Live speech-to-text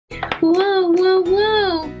Whoa, whoa,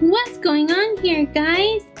 whoa! What's going on here,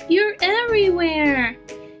 guys? You're everywhere!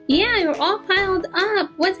 Yeah, you're all piled up.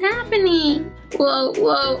 What's happening? Whoa,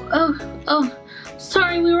 whoa, oh.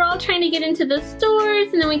 Sorry, we were all trying to get into the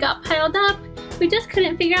stores and then we got piled up. We just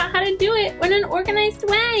couldn't figure out how to do it in an organized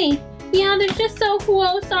way. Yeah, there's just so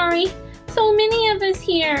many of us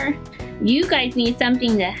here. You guys need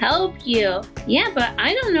something to help you. Yeah, but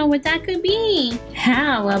I don't know what that could be.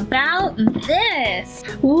 How about this?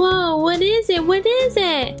 Whoa, what is it? What is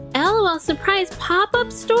it? LOL surprise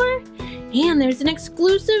pop-up store? And there's an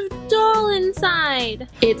exclusive doll inside.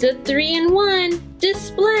 It's a 3-in-1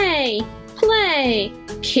 display, play,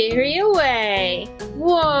 carry away.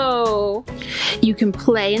 Whoa. You can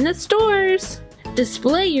play in the stores,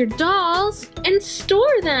 display your dolls, and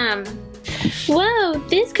store them. Whoa,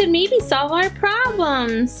 this could maybe solve our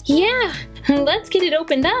problems. Yeah, let's get it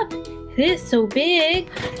opened up. It is so big.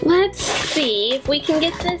 Let's see if we can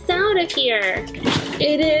get this out of here.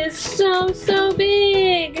 It is so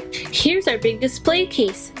big. Here's our big display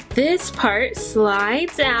case. This part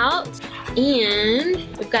slides out and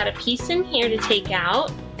we've got a piece in here to take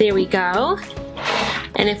out. There we go.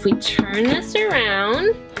 And if we turn this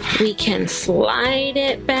around, we can slide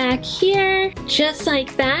it back here, just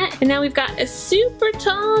like that. And now we've got a super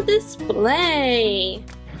tall display.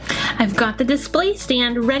 I've got the display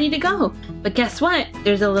stand ready to go. But guess what?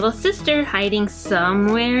 There's a little sister hiding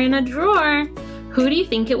somewhere in a drawer. Who do you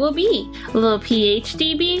think it will be? Little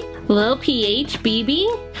PHDB? Little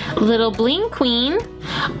PHBB? Little Bling Queen?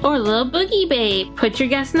 Or Little Boogie Babe? Put your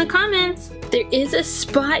guess in the comments. There is a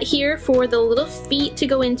spot here for the little feet to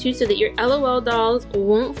go into so that your LOL dolls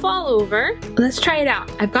won't fall over. Let's try it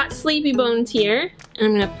out. I've got Sleepy Bones here, and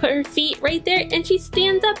I'm gonna put her feet right there, and she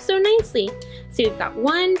stands up so nicely. So we've got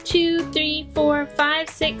 1, 2, 3, 4, 5,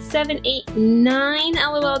 6, 7, 8, 9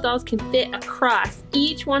 LOL dolls can fit across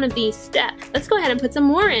each one of these steps. Let's go ahead and put some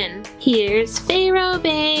more in. Here's Pharaoh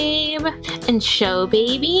Babe and Show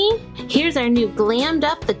Baby. Here's our new Glammed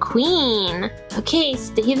Up the Queen. Okay,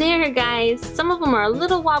 stay there, guys. Some of them are a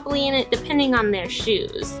little wobbly in it depending on their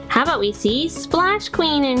shoes. How about we see Splash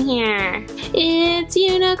Queen in here? It's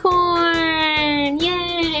Unicorn!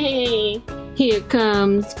 Yay! Here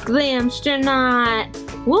comes Glamstronaut.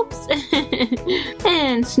 Whoops.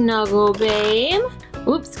 And Snuggle Babe.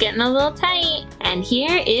 Whoops, getting a little tight. And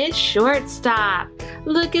here is Shortstop.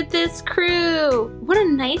 Look at this crew. What a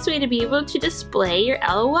nice way to be able to display your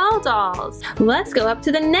LOL dolls. Let's go up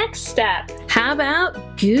to the next step. How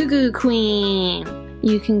about Goo Goo Queen?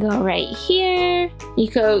 You can go right here. You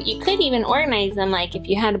could even organize them, like if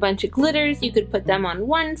you had a bunch of glitters, you could put them on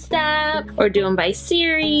one step, or do them by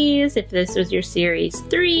series, if this was your series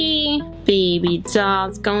 3. Baby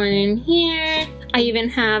dolls going in here. I even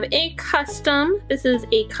have a custom. This is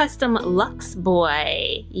a custom Lux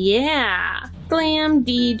Boy. Yeah. Glam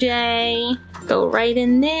DJ. Go right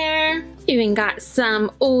in there. Even got some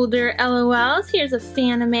older LOLs. Here's a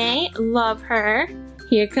Fanime. Love her.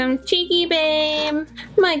 Here comes Cheeky Babe,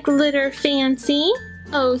 my glitter fancy.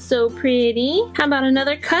 Oh, so pretty. How about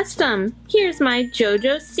another custom? Here's my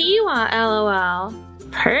JoJo Siwa LOL.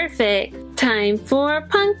 Perfect. Time for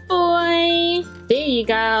Punk Boy. There you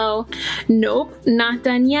go. Nope, not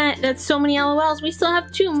done yet. That's so many LOLs. We still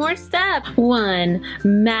have 2 more steps. 1,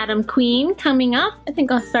 Madam Queen coming up. I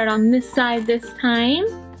think I'll start on this side this time.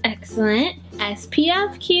 Excellent.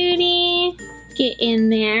 SPF Cutie. Get in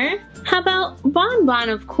there. How about Bonbon,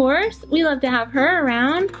 of course? We love to have her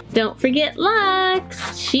around. Don't forget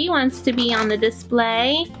Lux. She wants to be on the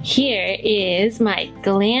display. Here is my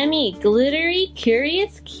glammy, glittery,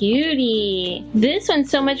 curious cutie. This one's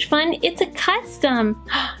so much fun. It's a custom.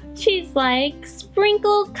 She's like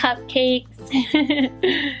sprinkle cupcakes.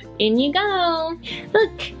 In you go.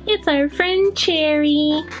 Look, it's our friend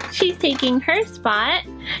Cherry. She's taking her spot.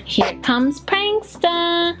 Here comes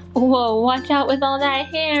Prankster. Whoa, watch out with all that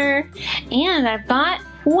hair. And I've got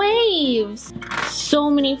Waves.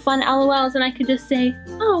 So many fun LOLs, and I could just say,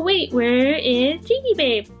 oh wait, where is Cheeky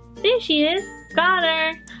Babe? There she is. Got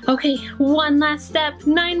her. Okay, one last step.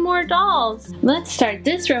 9 more dolls. Let's start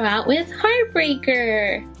this row out with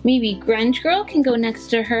Heartbreaker. Maybe Grunge Girl can go next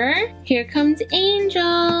to her. Here comes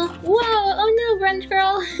Angel. Whoa, oh no, Grunge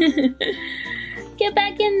Girl. Get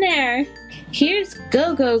back in there. Here's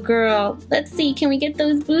Go-Go Girl. Let's see, can we get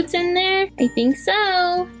those boots in there? I think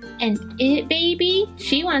so. And It Baby,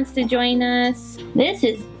 she wants to join us. This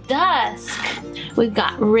is Dusk. We've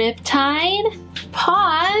got Riptide,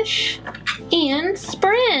 Posh, and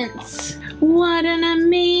Sprints. What an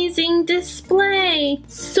amazing display.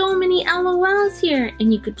 So many LOLs here,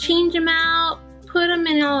 and you could change them out, put them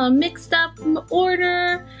in all a mixed up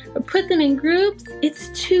order, or put them in groups. It's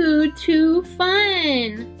too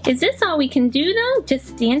fun. Is this all we can do though? Just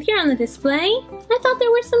stand here on the display? I thought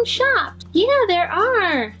there were some shops. Yeah, there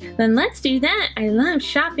are. Then let's do that. I love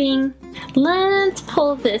shopping. Let's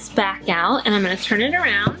pull this back out and I'm gonna turn it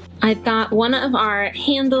around. I've got one of our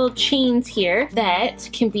handled chains here that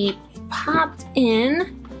can be popped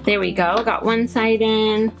in. There we go, got one side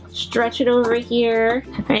in, stretch it over here.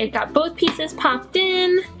 All right, I've got both pieces popped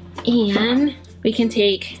in, and we can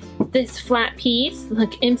take this flat piece,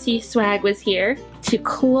 look, MC Swag was here, to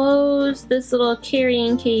close this little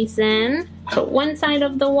carrying case in, put one side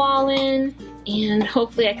of the wall in, and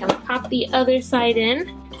hopefully I can pop the other side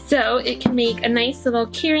in. So it can make a nice little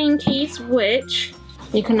carrying case, which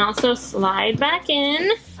you can also slide back in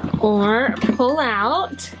or pull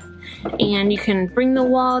out. And you can bring the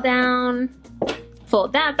wall down,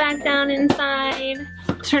 fold that back down inside,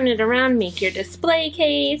 turn it around, make your display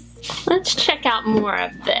case. Let's check out more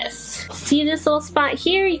of this. See this little spot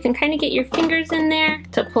here? You can kind of get your fingers in there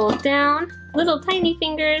to pull it down. Little tiny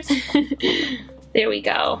fingers. There we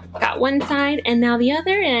go. Got one side and now the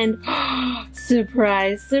other end.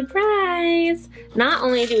 Surprise, surprise! Not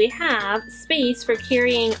only do we have space for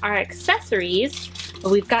carrying our accessories,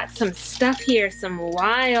 but we've got some stuff here, some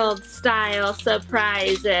wild style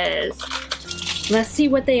surprises. Let's see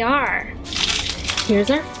what they are. Here's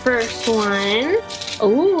our first one.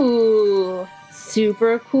 Ooh,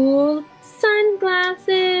 super cool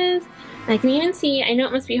sunglasses. I can even see, I know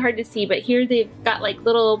it must be hard to see, but here they've got like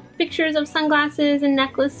little pictures of sunglasses and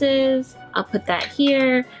necklaces. I'll put that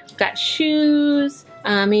here. We've got shoes,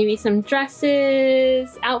 maybe some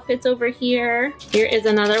dresses, outfits over here. Here is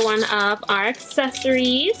another one of our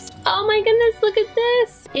accessories. Oh my goodness, look at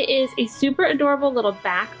this. It is a super adorable little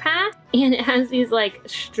backpack, and it has these like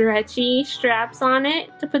stretchy straps on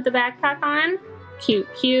it to put the backpack on. Cute,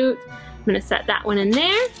 cute. I'm gonna set that one in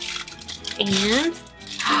there. And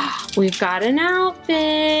we've got an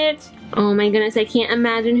outfit. Oh my goodness, I can't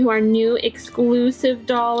imagine who our new exclusive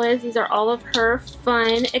doll is. These are all of her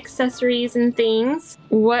fun accessories and things.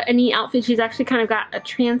 What a neat outfit. She's actually kind of got a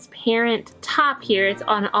transparent top here. It's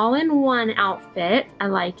an all-in-one outfit. I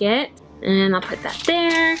like it. And I'll put that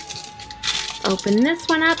there. Open this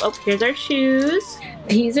one up. Oh, here's our shoes.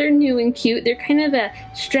 These are new and cute. They're kind of a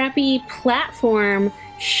strappy platform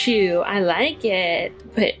shoe. I like it.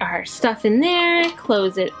 Put our stuff in there,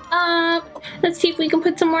 close it up. Let's see if we can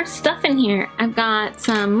put some more stuff in here. I've got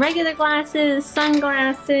some regular glasses,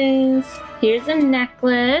 sunglasses. Here's a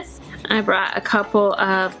necklace. I brought a couple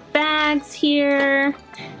of bags here.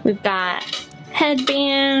 We've got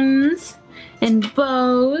headbands and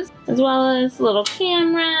bows, as well as a little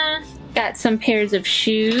camera. Got some pairs of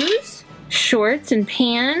shoes, shorts and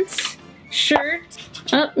pants, shirts.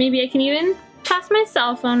 Oh, maybe I can even toss my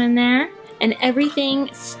cell phone in there, and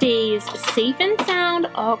everything stays safe and sound,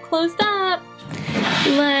 all closed up.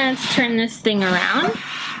 Let's turn this thing around.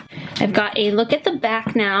 I've got a look at the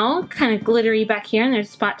back now, kind of glittery back here, and there's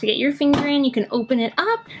a spot to get your finger in. You can open it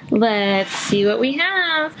up. Let's see what we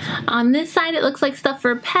have. On this side, it looks like stuff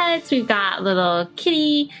for pets. We've got a little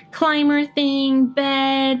kitty climber thing,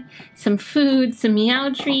 bed, some food, some meow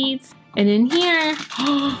treats, and in here,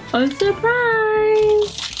 a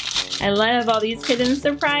surprise! I love all these hidden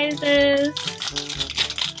surprises.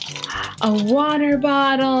 A water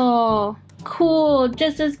bottle. Cool,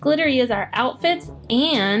 just as glittery as our outfits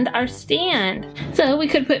and our stand. So we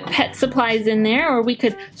could put pet supplies in there, or we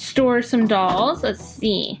could store some dolls. Let's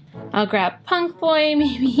see. I'll grab Punk Boy,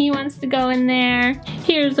 maybe he wants to go in there.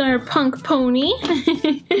 Here's our Punk Pony.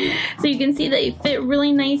 So you can see they fit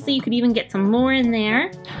really nicely. You could even get some more in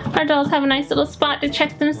there. Our dolls have a nice little spot to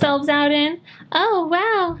check themselves out in. Oh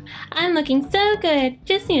wow, I'm looking so good.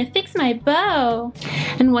 Just need to fix my bow.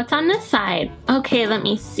 And what's on this side? Okay, let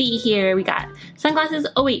me see here. We got sunglasses,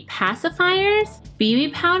 oh wait, pacifiers,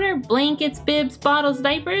 BB powder, blankets, bibs, bottles,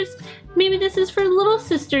 diapers. Maybe this is for little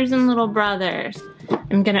sisters and little brothers.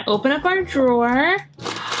 I'm gonna open up our drawer.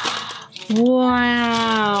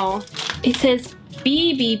 Wow. It says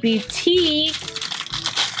BB Boutique.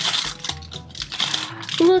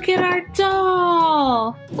 Look at our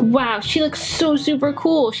doll. Wow, she looks so super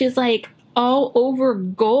cool. She's like all over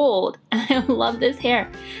gold. I love this hair.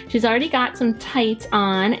 She's already got some tights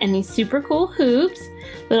on and these super cool hoops,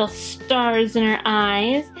 little stars in her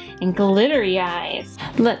eyes and glittery eyes.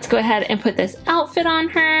 Let's go ahead and put this outfit on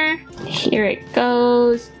her. Here it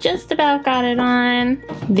goes. Just about got it on.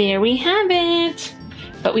 There we have it.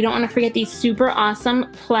 But we don't want to forget these super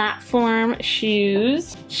awesome platform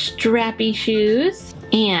shoes, strappy shoes.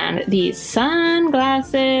 And these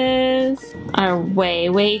sunglasses are way,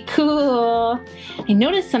 way cool. I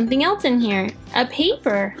noticed something else in here. A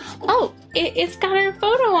paper. Oh, it's got her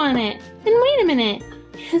photo on it. And wait a minute.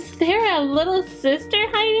 Is there a little sister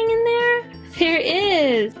hiding in there? There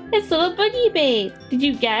is. It's little Boogie Babe. Did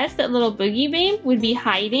you guess that little Boogie Babe would be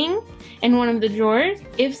hiding in one of the drawers?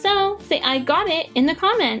 If so, say I got it in the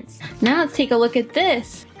comments. Now let's take a look at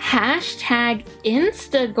this. Hashtag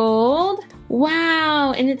Instagold.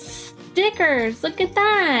 Wow, and it's stickers. Look at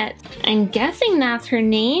that. I'm guessing that's her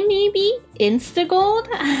name, maybe? Instagold?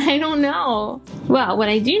 I don't know. Well, what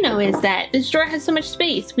I do know is that this drawer has so much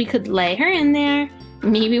space. We could lay her in there.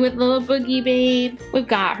 Maybe with little Boogie Babe. We've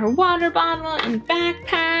got her water bottle and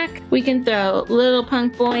backpack. We can throw little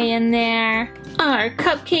Punk Boy in there. Our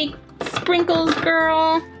cupcake sprinkles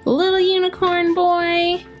girl. Little unicorn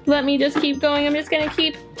boy. Let me just keep going. I'm just gonna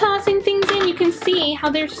keep tossing things in. You can see how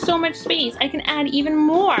there's so much space. I can add even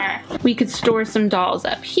more. We could store some dolls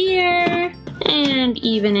up here. And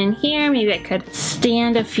even in here, maybe I could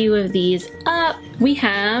stand a few of these up. We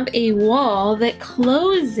have a wall that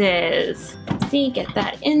closes. See, get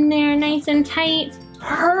that in there nice and tight.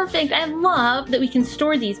 Perfect. I love that we can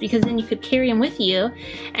store these because then you could carry them with you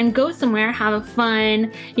and go somewhere, have a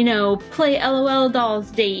fun, you know, play LOL dolls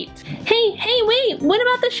date. Hey, wait, what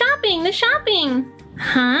about the shopping? The shopping.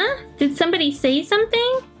 Huh? Did somebody say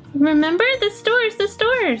something? Remember? The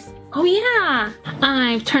stores. Oh yeah.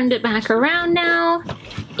 I've turned it back around now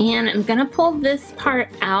and I'm gonna pull this part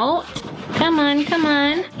out. Come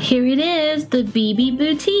on. Here it is, the BB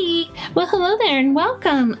Boutique. Well, hello there and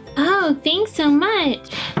welcome. Oh, thanks so much.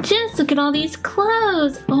 Just look at all these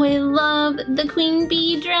clothes. Oh, I love the Queen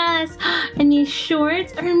Bee dress. And these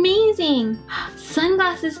shorts are amazing.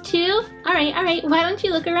 Sunglasses too? All right. Why don't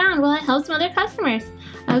you look around while I help some other customers?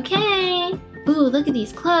 Okay. Ooh, look at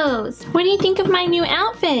these clothes. What do you think of my new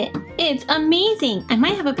outfit? It's amazing. I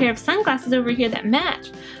might have a pair of sunglasses over here that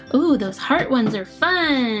match. Ooh, those heart ones are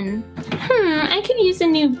fun. I could use a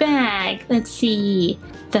new bag. Let's see.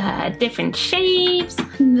 The different shapes.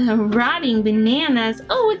 The rotting bananas.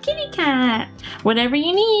 Oh, a kitty cat. Whatever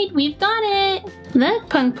you need, we've got it. Look,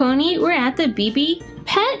 Punk Pony, we're at the BB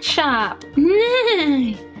Pet Shop.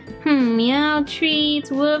 Nice. Meow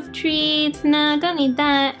treats, woof treats. No, don't need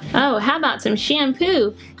that. Oh, how about some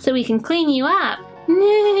shampoo so we can clean you up?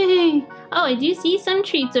 Nay. Oh, I do see some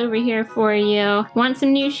treats over here for you. Want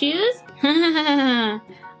some new shoes?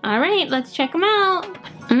 Alright, let's check them out.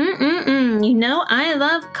 You know I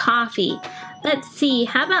love coffee. Let's see,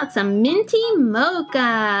 how about some minty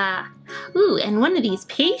mocha? Ooh, and one of these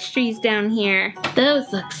pastries down here.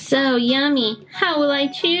 Those look so yummy. How will I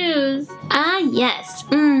choose? Ah, yes.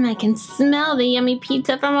 I can smell the yummy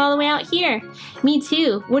pizza from all the way out here. Me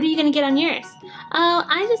too. What are you gonna get on yours? Oh,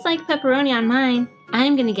 I just like pepperoni on mine.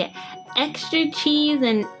 I'm gonna get extra cheese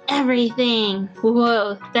and everything.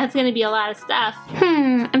 Whoa, that's gonna be a lot of stuff.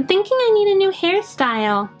 I'm thinking I need a new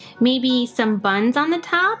hairstyle. Maybe some buns on the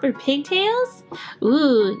top or pigtails?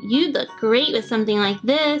 Ooh, you'd look great with something like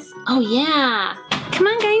this. Oh yeah. Come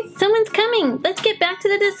on guys, someone's coming. Let's get back to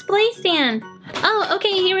the display stand. Oh,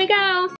 okay, here we go.